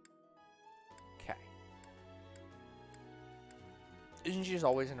 Okay. Isn't she just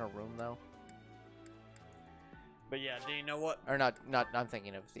always in her room, though? But yeah, do you know what? Or not, I'm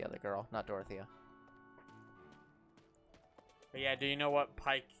thinking of the other girl, not Dorothea. But yeah, do you know what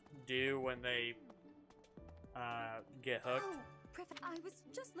pike do when they get hooked? Oh, I was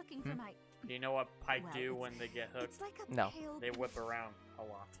just looking for my... Do you know what pike do when they get hooked? It's like a No. pale They whip around a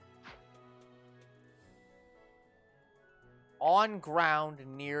lot. On ground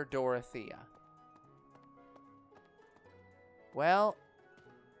near Dorothea. Well...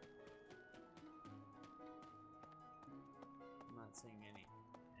 I'm not seeing any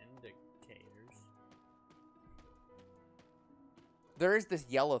indicators. There is this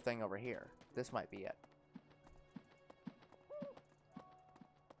yellow thing over here. This might be it.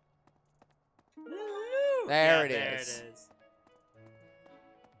 There it is.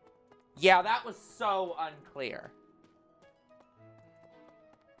 Yeah, that was so unclear.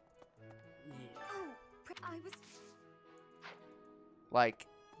 I was... Like,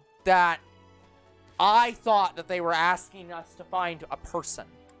 that... I thought that they were asking us to find a person.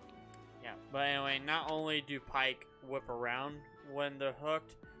 Yeah, but anyway, not only do pike whip around when they're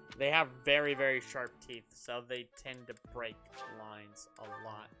hooked, they have very, very sharp teeth, so they tend to break lines a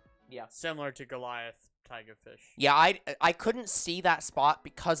lot. Yeah. Similar to Goliath tigerfish. Yeah, I couldn't see that spot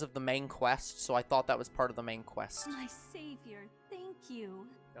because of the main quest, so I thought that was part of the main quest. My savior, thank you.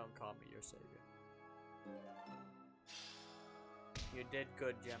 Don't call me your savior. You did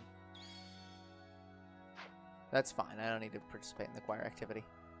good, Jim. That's fine. I don't need to participate in the choir activity.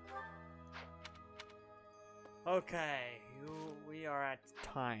 Okay, we are at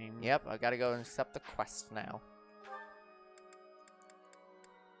time. Yep, I gotta go and accept the quest now.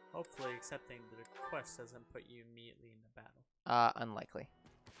 Hopefully accepting the quest doesn't put you immediately into battle. Unlikely.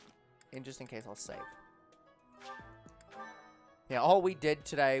 And just in case, I'll save. Yeah, all we did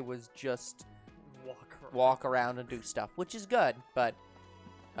today was just walk around and do stuff, which is good, but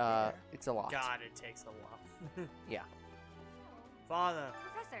it's a lot. God, it takes a lot. Yeah. Father.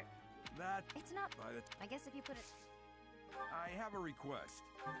 Professor. That... It's not... I guess if you put it... I have a request.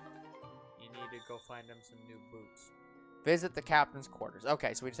 You need to go find him some new boots. Visit the captain's quarters.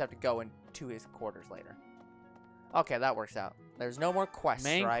 Okay, so we just have to go into his quarters later. Okay, that works out. There's no more quests,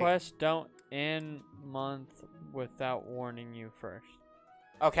 Main right? quests don't end month without warning you first.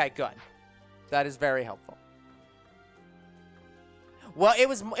 Okay, good. That is very helpful. Well, it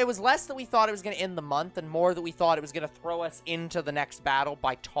was less that we thought it was going to end the month and more that we thought it was going to throw us into the next battle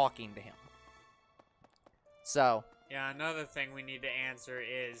by talking to him. So... Yeah, another thing we need to answer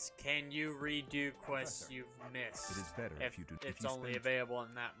is, can you redo quests you've missed? It is better if you do. If it's only available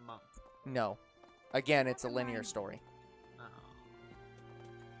in that month. No. Again, it's a linear story.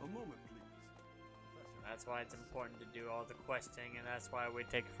 A moment, please. That's why it's important to do all the questing, and that's why we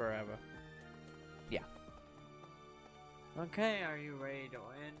take forever. Yeah. Okay, are you ready to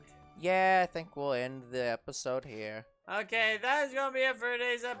end? Yeah, I think we'll end the episode here. Okay, that is going to be it for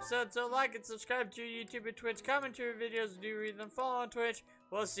today's episode. So like and subscribe to YouTube and Twitch. Comment to your videos. Do read them. Follow on Twitch.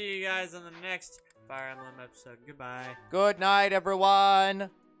 We'll see you guys on the next Fire Emblem episode. Goodbye. Good night, everyone.